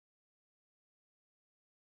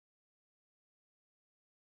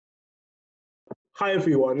Hi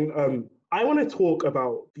everyone. I want to talk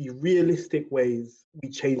about the realistic ways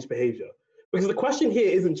we change behavior. Because the question here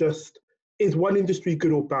isn't just, is one industry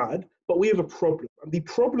good or bad, but we have a problem. And the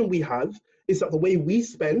problem we have is that the way we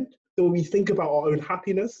spend, the way we think about our own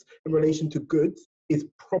happiness in relation to goods is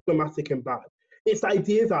problematic and bad. It's the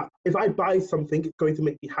idea that if I buy something, it's going to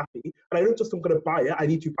make me happy. And I don't just I'm going to buy it, I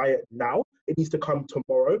need to buy it now. It needs to come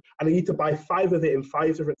tomorrow. And I need to buy 5 of it in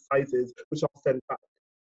 5 different sizes, which I'll send back.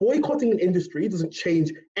 Boycotting an industry doesn't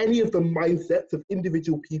change any of the mindsets of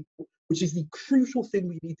individual people, which is the crucial thing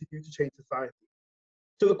we need to do to change society.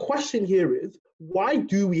 So the question here is, why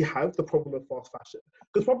do we have the problem of fast fashion?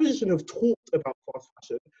 Because proposition have talked about fast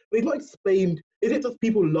fashion, but they've not explained, is it just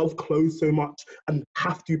people love clothes so much and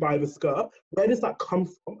have to buy the skirt? Where does that come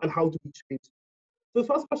from and how do we change it? So the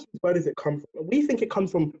first question is, where does it come from? And we think it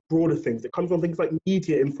comes from broader things. It comes from things like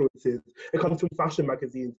media influences. It comes from fashion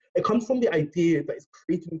magazines. It comes from the idea that it's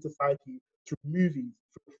created in society through movies,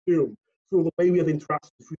 through film, through the way we have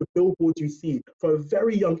interactions, through the billboards you see from a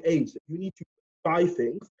very young age, that you need to buy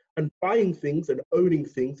things, and buying things and owning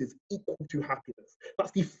things is equal to happiness.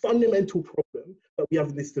 That's the fundamental problem that we have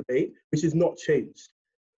in this debate, which is not changed.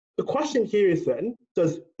 The question here is then,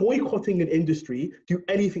 does boycotting an industry do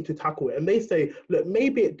anything to tackle it? And they say, look,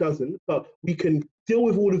 maybe it doesn't, but we can deal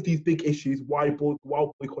with all of these big issues while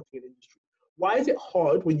boycotting an industry. Why is it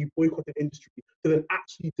hard when you boycott an industry to then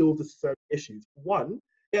actually deal with certain issues? One,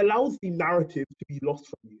 it allows the narrative to be lost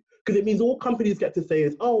from you, because it means all companies get to say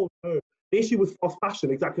is, oh no, the issue was fast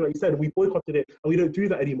fashion, exactly like you said, we boycotted it and we don't do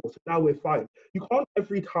that anymore, so now we're fine. You can't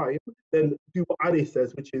every time then do what Ade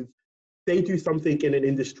says, which is, they do something in an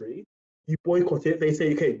industry, you boycott it, they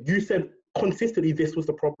say, okay, you said consistently this was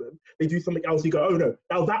the problem. They do something else, you go, oh no,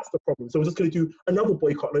 now that's the problem. So we're just going to do another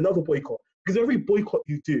boycott and another boycott. Because every boycott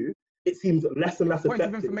you do, it seems less and less Point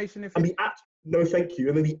effective. of information, if and the no, thank you.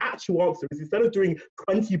 And then the actual answer is, instead of doing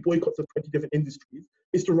 20 boycotts of 20 different industries,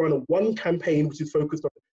 is to run a one campaign which is focused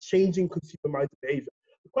on changing consumer minded behavior.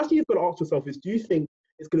 The question you've got to ask yourself is, do you think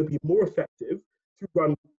it's going to be more effective to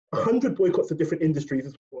run 100 boycotts of different industries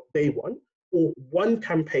is what they want, or one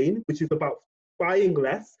campaign which is about buying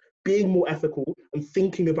less, being more ethical, and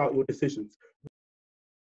thinking about your decisions?